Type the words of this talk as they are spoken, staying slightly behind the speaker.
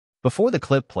Before the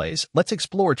clip plays, let's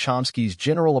explore Chomsky's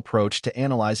general approach to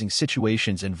analyzing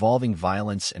situations involving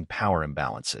violence and power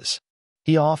imbalances.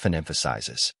 He often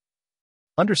emphasizes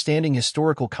understanding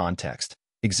historical context,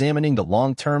 examining the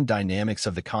long-term dynamics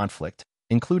of the conflict,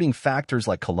 including factors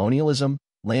like colonialism,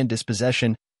 land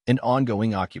dispossession, and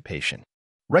ongoing occupation.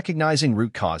 Recognizing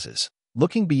root causes,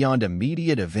 looking beyond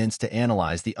immediate events to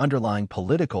analyze the underlying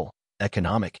political,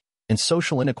 economic, and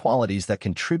social inequalities that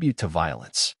contribute to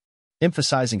violence.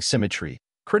 Emphasizing symmetry,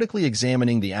 critically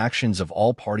examining the actions of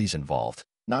all parties involved,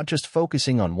 not just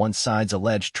focusing on one side's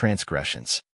alleged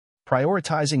transgressions.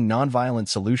 Prioritizing nonviolent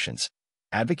solutions,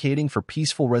 advocating for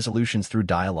peaceful resolutions through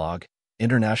dialogue,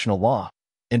 international law,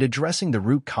 and addressing the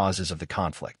root causes of the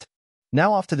conflict.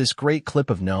 Now off to this great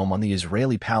clip of Noam on the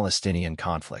Israeli-Palestinian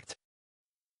conflict.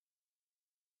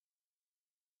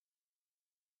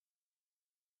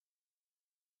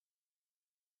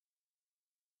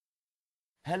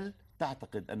 هل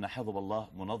تعتقد أن حزب الله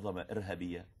منظمة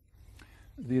إرهابية؟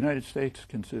 The United States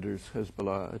considers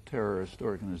Hezbollah a terrorist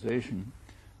organization,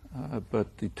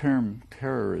 but the term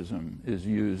terrorism is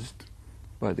used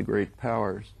by the great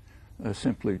powers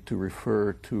simply to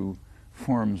refer to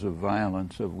forms of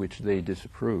violence of which they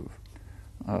disapprove.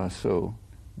 So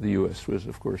the U.S. was,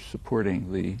 of course,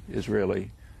 supporting the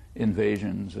Israeli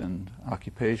invasions and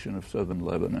occupation of southern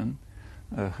Lebanon.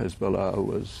 Hezbollah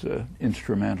was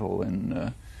instrumental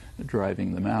in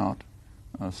driving them out.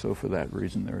 So for that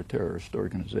reason, they're a terrorist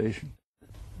organization.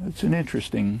 It's an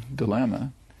interesting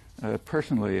dilemma.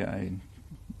 Personally, I'm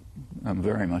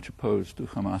very much opposed to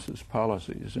Hamas's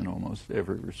policies in almost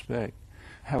every respect.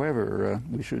 However,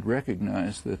 we should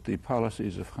recognize that the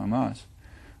policies of Hamas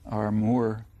are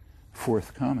more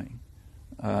forthcoming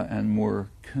and more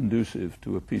conducive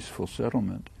to a peaceful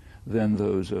settlement than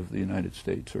those of the United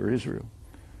States or Israel.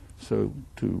 So,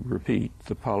 to repeat,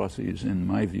 the policies, in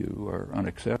my view, are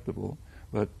unacceptable,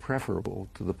 but preferable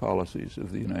to the policies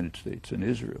of the United States and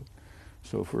Israel.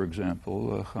 So, for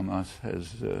example, Hamas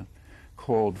has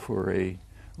called for a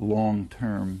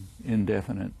long-term,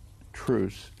 indefinite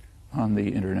truce on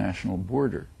the international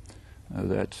border.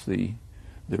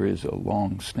 There is a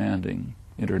long-standing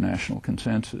international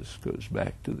consensus, goes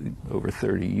back to over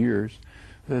 30 years,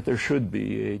 that there should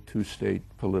be a two-state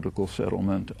political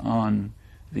settlement on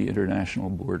the international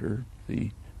border, the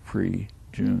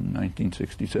pre-June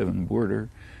 1967 border,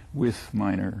 with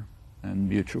minor and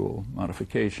mutual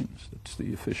modifications. That's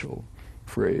the official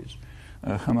phrase.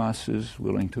 Hamas is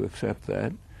willing to accept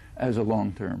that as a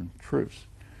long-term truce.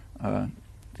 The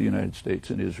United States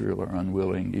and Israel are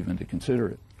unwilling even to consider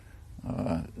it.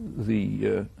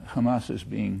 Hamas is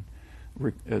being,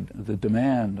 the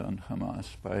demand on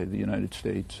Hamas by the United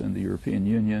States and the European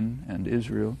Union and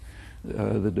Israel,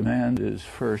 the demand is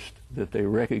first that they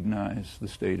recognize the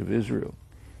state of Israel.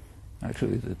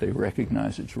 Actually, that they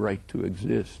recognize its right to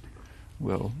exist.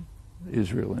 Well,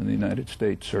 Israel and the United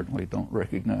States certainly don't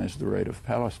recognize the right of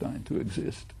Palestine to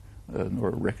exist,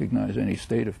 nor recognize any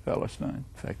state of Palestine.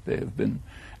 In fact, they have been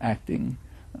acting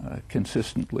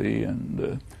consistently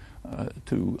and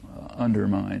to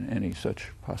undermine any such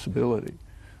possibility.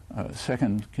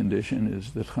 Second condition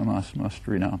is that Hamas must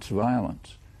renounce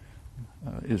violence.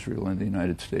 Israel and the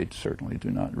United States certainly do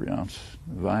not renounce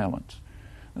violence.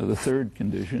 The third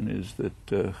condition is that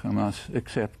Hamas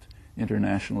accept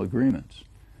international agreements.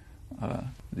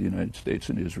 The United States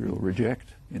and Israel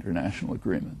reject international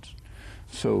agreements.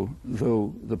 So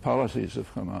though the policies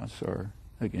of Hamas are,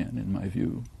 again, in my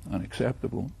view,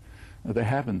 unacceptable, they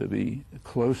happen to be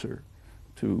closer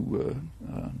to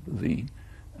the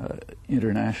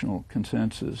international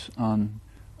consensus on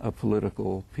a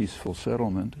political peaceful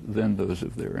settlement than those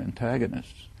of their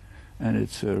antagonists. And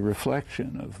it's a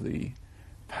reflection of the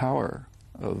power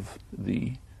of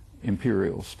the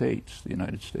imperial states, the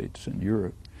United States and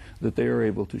Europe, that they are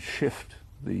able to shift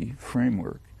the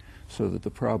framework so that the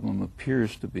problem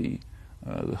appears to be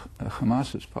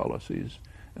Hamas's policies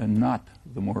and not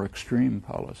the more extreme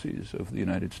policies of the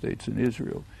United States and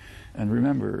Israel. And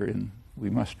remember, we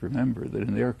must remember that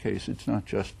in their case it's not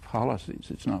just policies,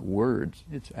 it's not words,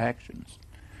 it's actions.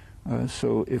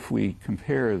 So if we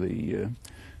compare the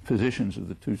positions of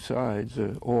the two sides,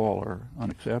 all are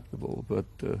unacceptable, but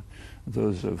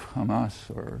those of Hamas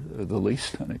are the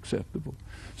least unacceptable.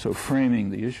 So framing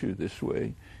the issue this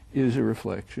way is a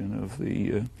reflection of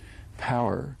the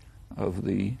power of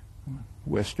the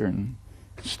Western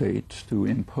states to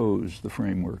impose the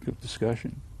framework of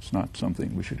discussion. It's not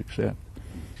something we should accept.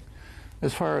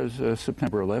 As far as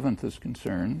September 11th is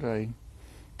concerned, I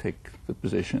take the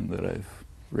position that I've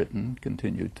written,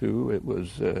 continued to. It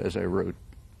was, as I wrote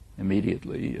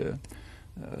immediately,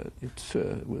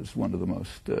 it was one of the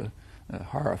most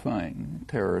horrifying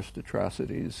terrorist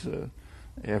atrocities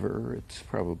ever. It's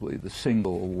probably the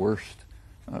single worst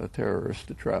terrorist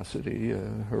atrocity,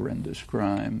 horrendous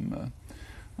crime.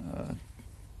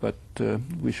 But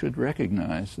we should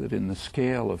recognize that in the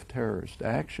scale of terrorist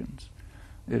actions,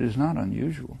 it is not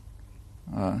unusual.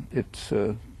 It's,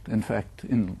 in fact,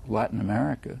 in Latin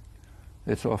America,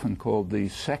 it's often called the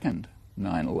second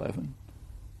 9/11,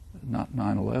 not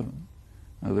 9/11.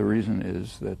 The reason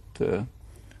is that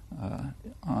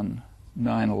on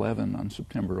 9/11, on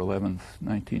September 11th,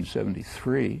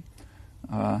 1973,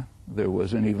 there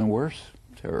was an even worse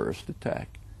terrorist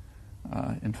attack.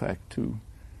 In fact, to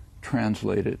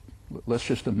translate it, let's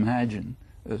just imagine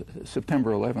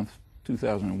September 11th,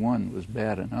 2001 was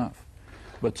bad enough.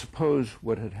 But suppose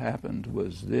what had happened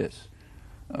was this.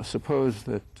 Suppose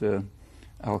that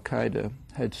Al-Qaeda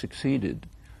had succeeded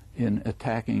in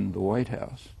attacking the White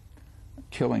House,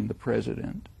 killing the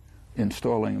president,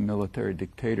 installing a military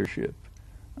dictatorship,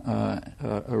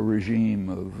 a regime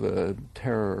of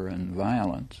terror and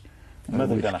violence,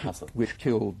 which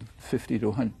killed 50 to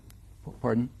 100.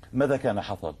 Pardon? ماذا كان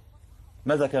حصل؟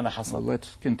 ماذا كان حصل؟ Well,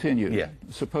 let's continue. Yeah.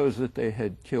 Suppose that they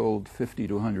had killed 50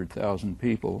 to 100,000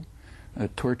 people,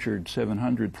 tortured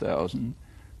 700,000,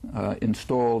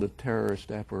 installed a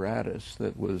terrorist apparatus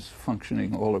that was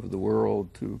functioning all over the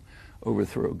world to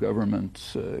overthrow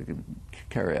governments,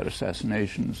 carry out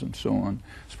assassinations, and so on.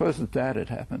 Suppose that that had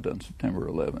happened on September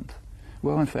 11th.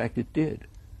 Well, in fact, it did.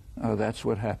 That's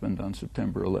what happened on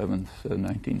September 11th,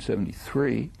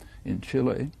 1973 in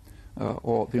Chile.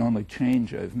 The only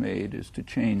change I've made is to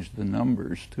change the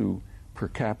numbers to per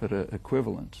capita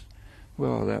equivalents.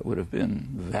 Well, that would have been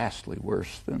vastly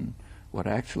worse than what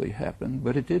actually happened,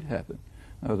 but it did happen.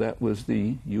 That was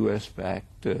the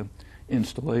U.S.-backed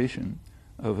installation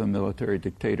of a military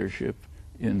dictatorship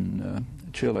in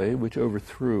Chile, which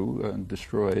overthrew and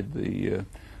destroyed the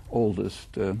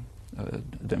oldest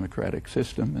democratic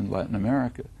system in Latin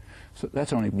America. So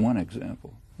that's only one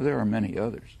example. There are many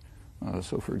others.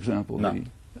 So, for example, no.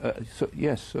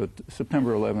 so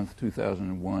September 11th,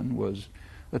 2001 was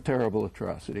a terrible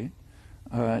atrocity,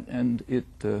 and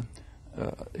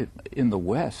in the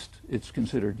West, it's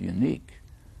considered unique,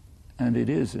 and it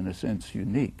is, in a sense,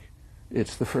 unique.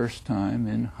 It's the first time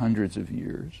in hundreds of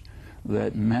years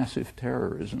that massive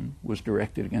terrorism was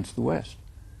directed against the West.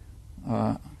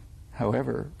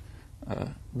 However,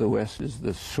 the West is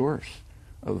the source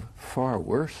of far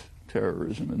worse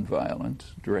terrorism and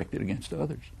violence directed against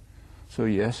others. So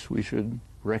yes, we should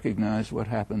recognize what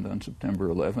happened on September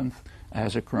 11th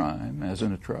as a crime, as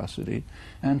an atrocity,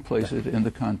 and place it in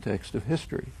the context of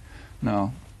history.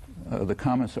 Now, the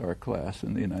commissar class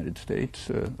in the United States,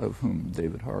 of whom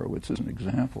David Horowitz is an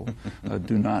example,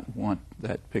 do not want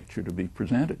that picture to be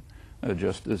presented,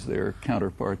 just as their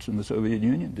counterparts in the Soviet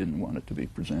Union didn't want it to be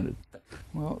presented.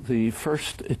 Well, the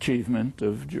first achievement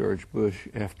of George Bush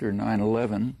after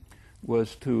 9/11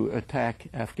 was to attack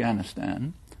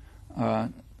Afghanistan.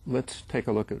 Let's take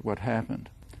a look at what happened.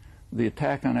 The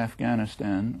attack on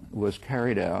Afghanistan was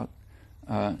carried out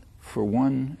for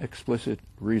one explicit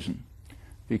reason,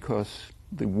 because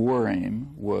the war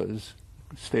aim was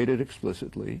stated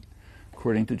explicitly.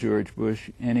 According to George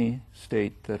Bush, any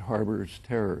state that harbors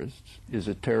terrorists is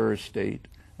a terrorist state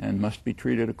and must be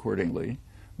treated accordingly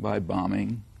by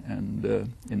bombing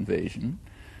and invasion.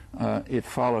 It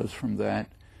follows from that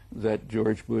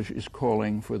George Bush is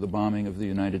calling for the bombing of the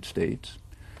United States.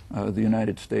 The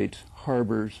United States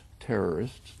harbors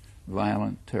terrorists,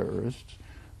 violent terrorists,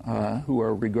 who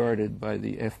are regarded by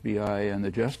the FBI and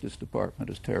the Justice Department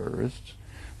as terrorists.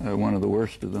 One of the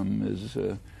worst of them is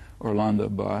Orlando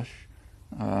Bosch,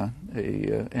 a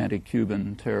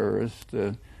anti-Cuban terrorist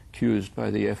accused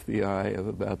by the FBI of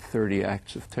about 30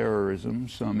 acts of terrorism,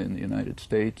 some in the United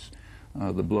States,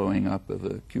 the blowing up of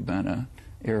a Cubana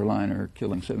airliner,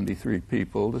 killing 73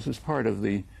 people. This is part of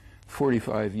the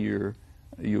 45-year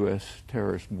U.S.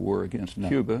 terrorist war against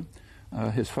Cuba.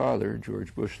 His father,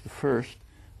 George Bush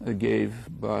I, gave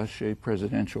Bosch a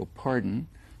presidential pardon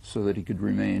so that he could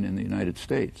remain in the United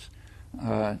States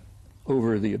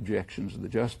over the objections of the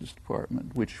Justice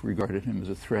Department, which regarded him as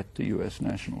a threat to U.S.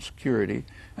 national security,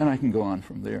 and I can go on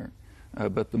from there.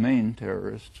 But the main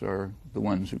terrorists are the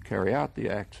ones who carry out the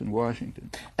acts in Washington.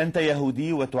 أنت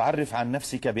يهودي وتعرف عن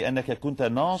نفسك بأنك كنت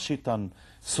ناشطا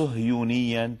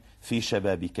صهيونيا في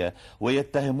شبابك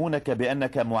ويتهمونك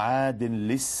بأنك معاد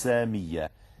للسامية.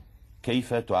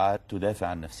 كيف تدافع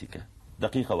عن نفسك؟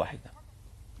 دقيقة واحدة.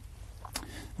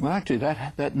 Well, actually,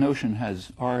 that notion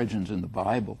has origins in the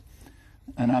Bible,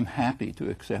 and I'm happy to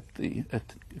accept the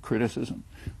criticism.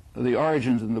 The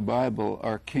origins in the Bible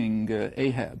are King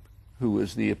Ahab, who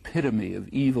was the epitome of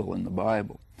evil in the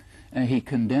Bible, and he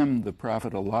condemned the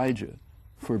prophet Elijah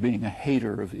for being a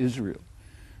hater of Israel.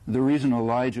 The reason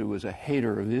Elijah was a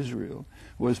hater of Israel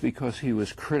was because he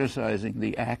was criticizing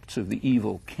the acts of the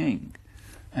evil king.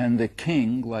 And the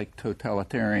king, like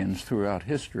totalitarians throughout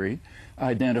history,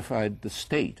 identified the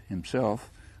state himself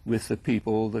with the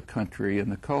people, the country,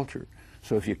 and the culture.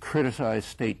 So if you criticize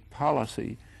state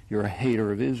policy, you're a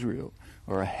hater of Israel,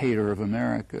 or a hater of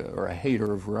America, or a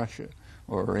hater of Russia,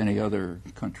 or any other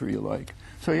country you like.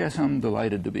 So yes, I'm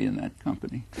delighted to be in that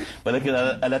company. ولكن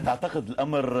ألا تعتقد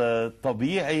الأمر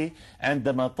طبيعي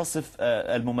عندما تصف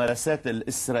الممارسات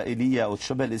الإسرائيلية أو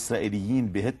الشبه الإسرائيليين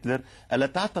بهتلر؟ ألا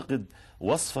تعتقد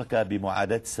وصفك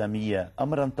بمعاداة سامية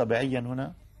أمرا طبيعيا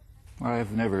هنا؟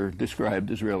 I've never described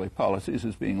Israeli policies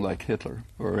as being like Hitler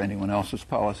or anyone else's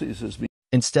policies as being.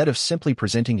 Instead of simply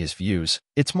presenting his views,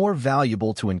 it's more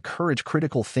valuable to encourage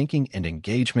critical thinking and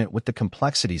engagement with the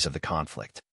complexities of the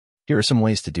conflict. Here are some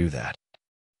ways to do that.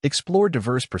 Explore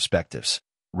diverse perspectives.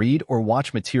 Read or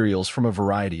watch materials from a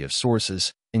variety of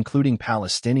sources, including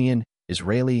Palestinian,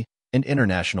 Israeli, and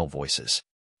international voices.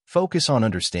 Focus on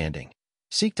understanding.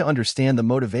 Seek to understand the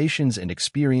motivations and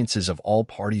experiences of all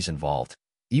parties involved,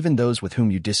 even those with whom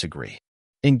you disagree.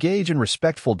 Engage in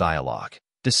respectful dialogue.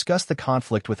 Discuss the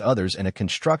conflict with others in a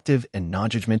constructive and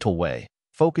non-judgmental way,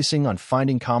 focusing on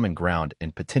finding common ground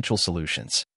and potential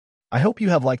solutions. I hope you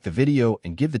have liked the video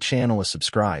and give the channel a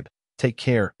subscribe. Take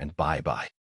care and bye-bye.